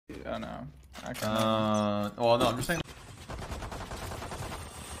Oh no. Well, no, I'm just saying.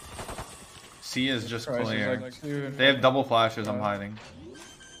 C is just clear. Like they have double flashes. I'm hiding. You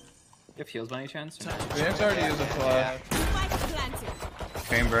have heals by any chance? Vance already used a flash.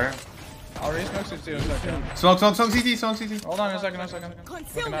 Chamber. I'll re-smoke CT in a second. Smoke CT, smoke CT. Hold on a second.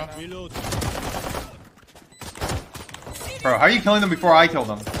 Reload. Bro, how are you killing them before I kill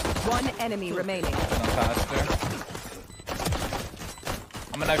them? One enemy remaining. Faster.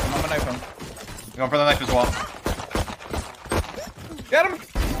 I'm gonna knife him. Going for the knife as well. Get him!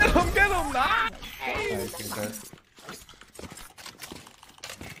 Get him! Nice!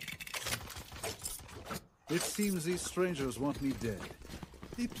 It seems these strangers want me dead.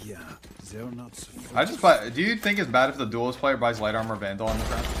 Yeah, they're not so Do you think it's bad if the duelist player buys light armor Vandal on this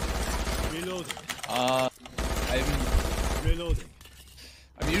round? Reloading. Reloading.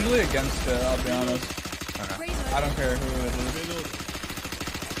 I'm usually against it, I'll be honest. Okay. I don't care who it is.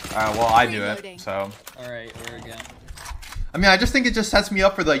 Well, I do it, so. Alright, we're again. I mean, I just think it just sets me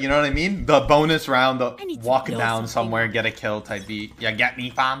up for the, you know what I mean? The bonus round, the walking down somewhere, get a kill type beat. Yeah, get me,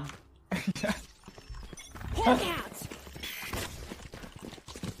 fam? Yeah.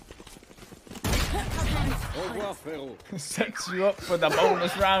 Sets you up for the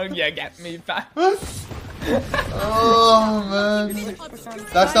bonus round, yeah, get me, fam. Oh, man.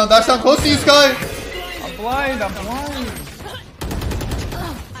 That's down close to you, Sky! I'm blind.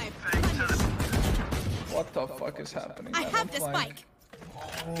 What the fuck is happening? I have the spike.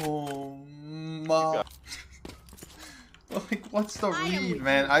 Oh my. Like, what's the read,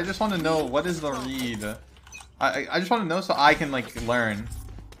 man? I just want to know what is the read. I just want to know so I can like learn.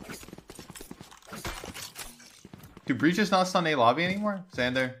 Do breaches not stun A lobby anymore,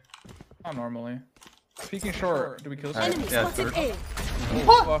 Xander? Not normally. Peeking short. Do we kill Right, something? yeah.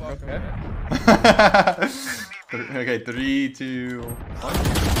 Oh, fuck, okay. Okay, 3, 2, 1.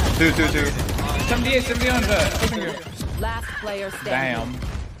 2. 78, Last player standing.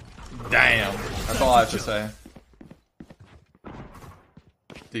 Damn. That's all I have to say.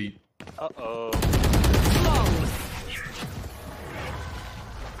 D. Uh-oh.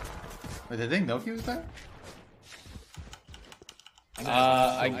 Wait, did they know he was there?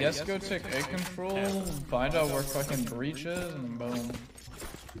 I guess go take A control, find out where fucking breach is, and then boom.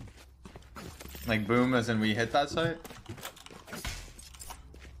 Like boom, as in we hit that site?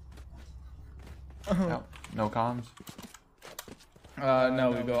 No comms.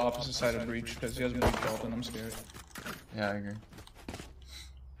 No, we go opposite side of breach because he has breach ult and I'm scared. Yeah, I agree.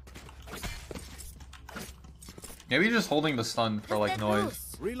 Maybe just holding the stun for like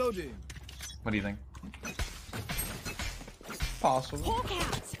noise. Reloading. What do you think? Possible.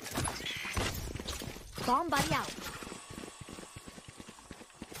 Bomb buddy out.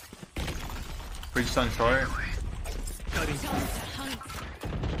 Breach stun short.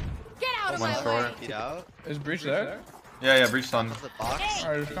 Get out of One my short. way. Get out. Is breach there? Yeah, breach stun. The box.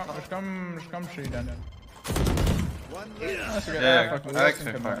 Alright, just come shoot then. That's okay. Yeah, Fuck, I like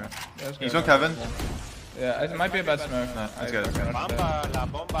to fire. He's on Kevin. Yeah, it might be a bad smoke. No, that's good. Bomba, la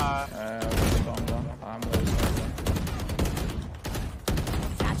bomba.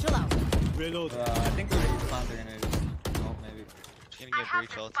 Satchel out. Reload. I think they're gonna oh, maybe. She's gonna get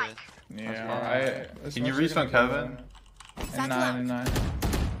breach ulted. Yeah, Can you reach on Kevin? And 9.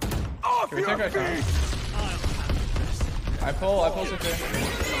 Can we take our time? I pull CT.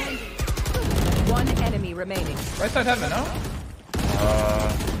 One enemy remaining. Right side heaven, no?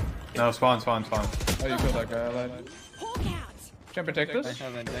 No, spawn. Oh, you killed that guy, I lied. Can't protect They this?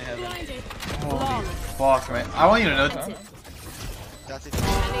 haven't. Holy fuck, man. I want you to know. That's it.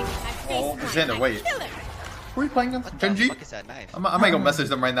 Oh, Xander, wait. Who are you playing them? What the Genji? fuck is that knife? I might go message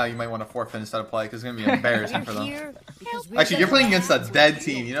them right now. You might want to forfeit instead of play because it's going to be embarrassing for them. Here because we're Actually, you're playing against a dead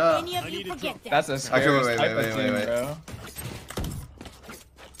team, you know? Any of you forget that. That's a scary wait, type of team, wait. bro.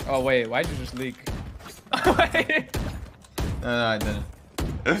 Oh, wait, why'd you just leak? Wait. No, I didn't.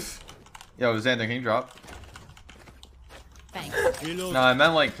 Yo, Xander, can you drop? Thanks. Reload. No, I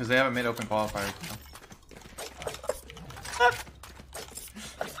meant like, because they haven't made open qualifiers.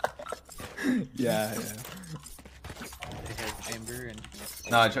 Yeah. They have chamber and.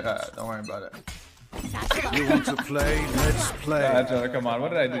 No, don't worry about it. You want to play? Let's play. Come on,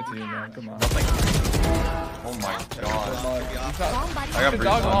 what did I do to you, man? Come on. Oh my god. Bomb buddy I got Good breach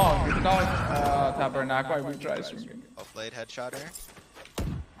dog stun. long. Good dog. Tapper, not quite. We try swinging. Off blade headshot her.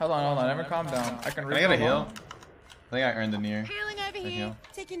 Hold on. Never calm down. I can Can I get a heal? I think I earned the near. Healing over Thank here. you.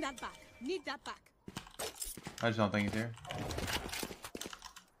 Taking that back. Need that back. I just don't think he's here.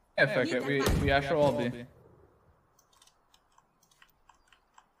 Yeah, fuck it. We actually all be.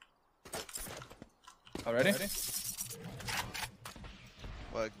 Already?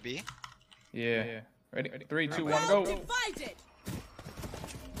 What, B? Yeah. Ready? 3, 2, 1, go. Divided.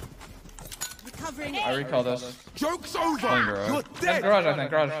 Recovering. I recalled us. Joke's over. Playing garage. You're That's dead. garage, I think.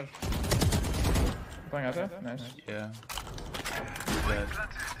 Garage. Playing out there? Nice. Yeah. Dead.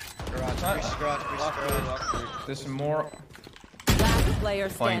 Garage, Nice. garage. This is more. Last player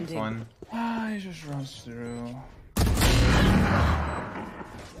Flank standing. one. Ah, he just runs through.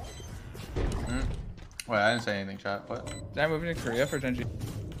 Wait, I didn't say anything, chat. What? Did I move into Korea for Genji?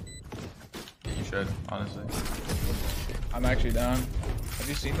 Yeah, you should, honestly. I'm actually down. Have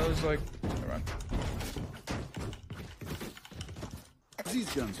you seen those, like... Never mind. These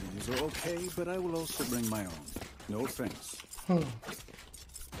guns we use are okay, but I will also bring my own. No offense.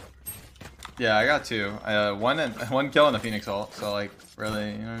 Yeah, I got 2. One kill and a Phoenix ult. So like,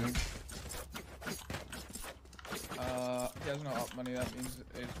 really, you know what I mean? He has no up money. That means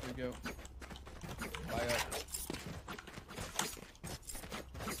it's we go. Buy up.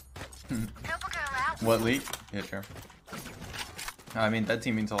 What leak? Yeah, sure. I mean, that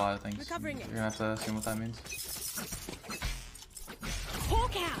team means a lot of things. Recovering You're it. gonna have to assume what that means.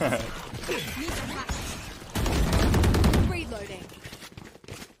 Hawk out. Need that back. Reloading.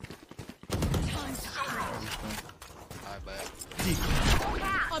 Time to I bet.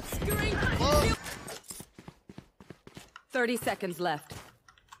 obscuring. 30 seconds left.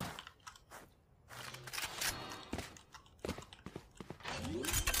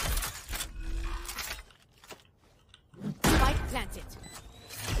 Spike planted.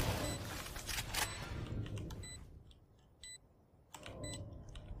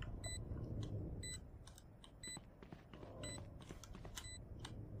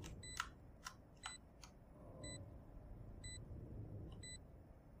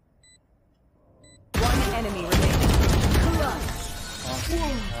 One enemy remaining.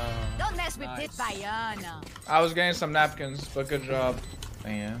 Don't mess with this Bayana. I was getting some napkins, but good job.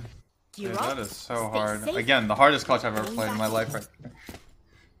 Yeah. Dude, You're that up. is so Stay hard. safe. Again, the hardest clutch I've ever played in my life right there.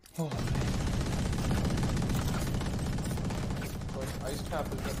 Like, ice cap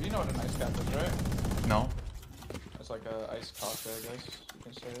is... You know what an ice cap is, right? No? It's like a ice cocktail, I guess you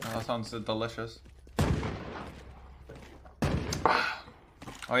can say it. That sounds delicious.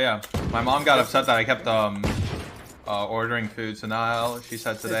 Oh yeah, my mom got upset that I kept ordering food, so now she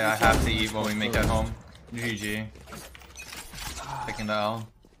said today I have to eat when we make it home. GG. Taking the L.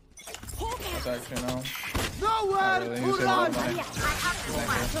 That's actually no. Nowhere. Really, he saved a lot of money.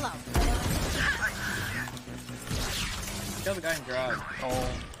 Kill the guy in garage.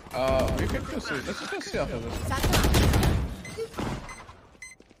 We could go see. Let's just go see off of this.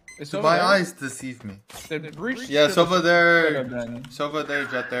 It's over My there. eyes deceive me. The breach. Yeah, should Sova have there, been- Sova there,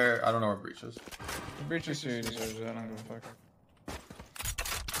 Jet there. I don't know where Breach is. The breach is serious. Deserves it. I don't give a fuck.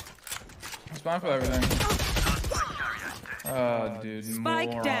 It's fine for everything. Oh, dude. Spike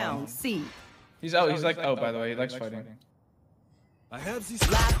moron. down. C. He's out. He's like, oh, by the way, he likes fighting. I have these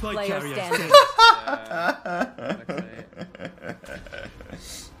Last spike player carriers. standing.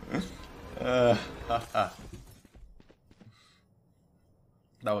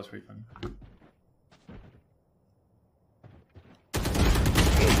 That was pretty funny.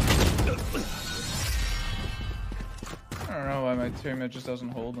 I don't know why my teammate just doesn't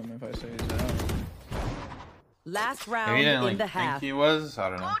hold him if I say he's out. Last If round he didn't in like the think half. he was, I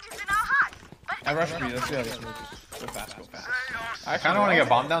don't know. I rushed B. Let's see how this works. Go fast, go fast. I kind of want to get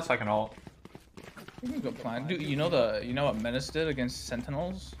bombed down so I can ult. We can go plan. Dude, you know what Menace did against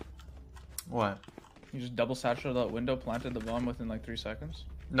Sentinels? What? You just double saturated that window, planted the bomb within like 3 seconds.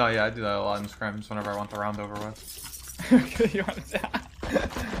 No, yeah, I do that a lot in scrims whenever I want the round over with. Okay, you want to you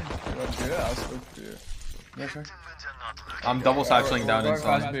want to do that? I'll spook to you. Yeah, sure. I'm double saturating down We're going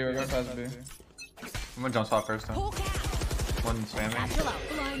fast inside. B, we're going fast B. I'm gonna jump spot first though. Hawk out. One spamming. Chill out.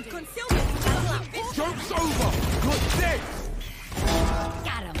 Blinded. Concealment. Battle out. Joke's over. You're dead.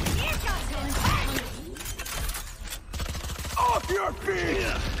 Got him. Here goes him. Off your feet.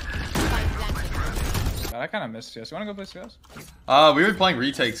 God, I kind of missed CS. You want to go play CS? We were playing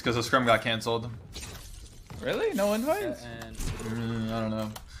retakes because the scrim got canceled. Really? No invites? And I don't know.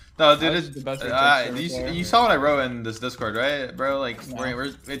 No, dude, That was it's, the best retake you, server. you saw what I wrote in this Discord, right, bro? Like, No.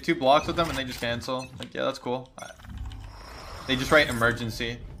 we're at 2 blocks with them and they just cancel. Like, yeah, that's cool. They just write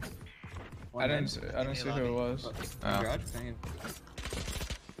emergency. I didn't see who it was. Oh. garage. Dang.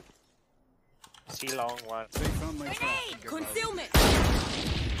 C long one. They found my trap. Grenade. Concealment.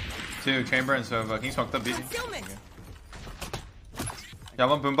 2, Chamber and Sova. Can you smoke the B? Concealment. Yeah,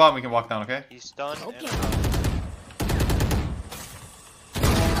 one boom bomb, we can walk down, okay? He's stunned. Okay.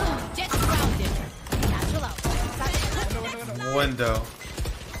 And, Jet grounded. Satchel out. Window.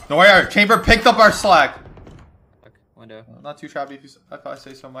 No way, our Chamber picked up our slack. Fuck. window. Not too shabby if I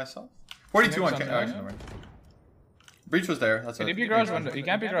say so myself. 42 on camera. Breach was there. That's Can it. he be garage window? He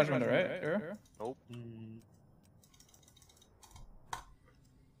can't be garage window, right? Sure. Nope.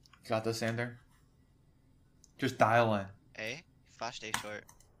 Got this, Sander. Just dial in. A. Flash A short.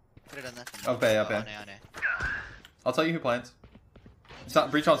 Put it on that. Okay, okay. On A. I'll tell you who plans. It's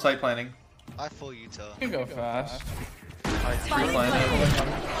not Breach on site planning. I full util. You can go fast.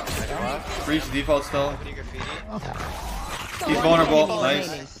 Breach default still. Pretty graffiti. He's vulnerable.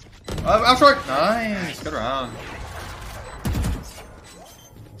 Nice. I'm short. Nice. Good round.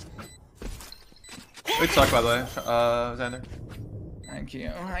 Good suck, by the way, Xander. Thank you.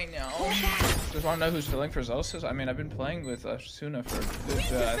 I know. Just want to know who's filling for Zelsis. I mean, I've been playing with Asuna for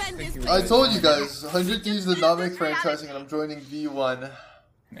this. I told you guys, 100T is the Namek franchising, and I'm joining V1.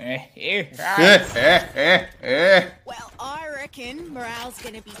 Well, I reckon morale's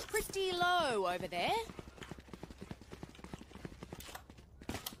gonna be pretty low over there.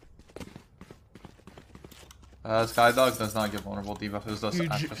 Skydog does not get vulnerable debuff. It was just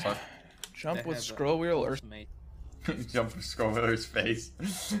extra suck. Jump with scroll wheel or Jump with scroll wheeler's face.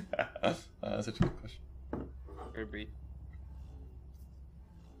 That's such a good question.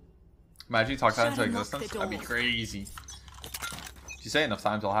 Imagine you talk that into existence. That'd be crazy. If you say it enough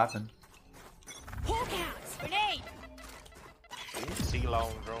times, it'll happen. Hawk out! Grenade! C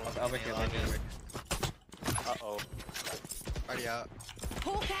long drone. I'll make it like it. Uh-oh. Already out.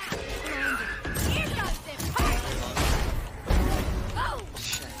 Hawk out! Here goes them! Oh!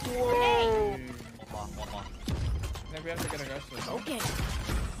 Shit. Grenade! One more. maybe I have to get aggressive. Okay.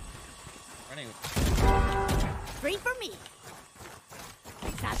 Running. Three for me.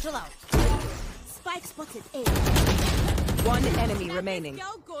 Satchel out. Spike spotted A. One enemy remaining.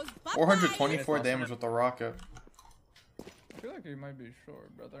 424 damage with the rocket. I feel like he might be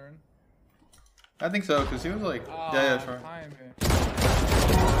short, brother. I think so, because he was like, yeah, sure.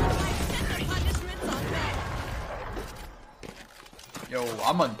 Yo,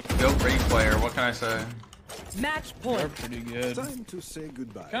 I'm a dope Raze player. What can I say? Match They're point. pretty good. Time to say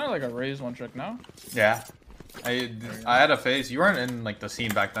goodbye. Kind of like a Raze one trick now. Yeah. I had a phase. You weren't in like the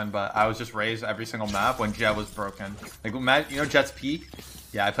scene back then, but I was just Raze every single map when Jet was broken. Like, you know Jet's peak?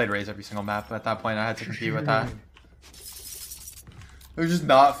 Yeah, I played Raze every single map. At that point, I had to compete with that. It was just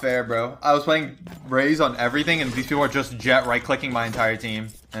not fair, bro. I was playing Raze on everything, and these people are just Jet right-clicking my entire team.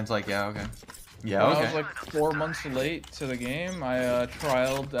 And it's like, yeah, okay. Yeah, when okay. I was like 4 months late to the game, I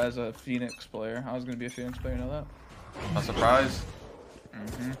trialed as a Phoenix player. I was going to be a Phoenix player, you know that? Not surprised.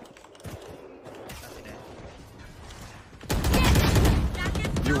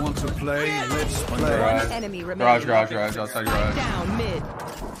 You want to play? Let's play. One enemy remaining. Garage, outside garage. Down mid.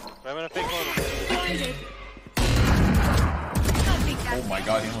 I'm gonna pick one. Oh my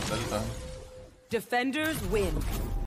god, he almost said it though. Defenders win.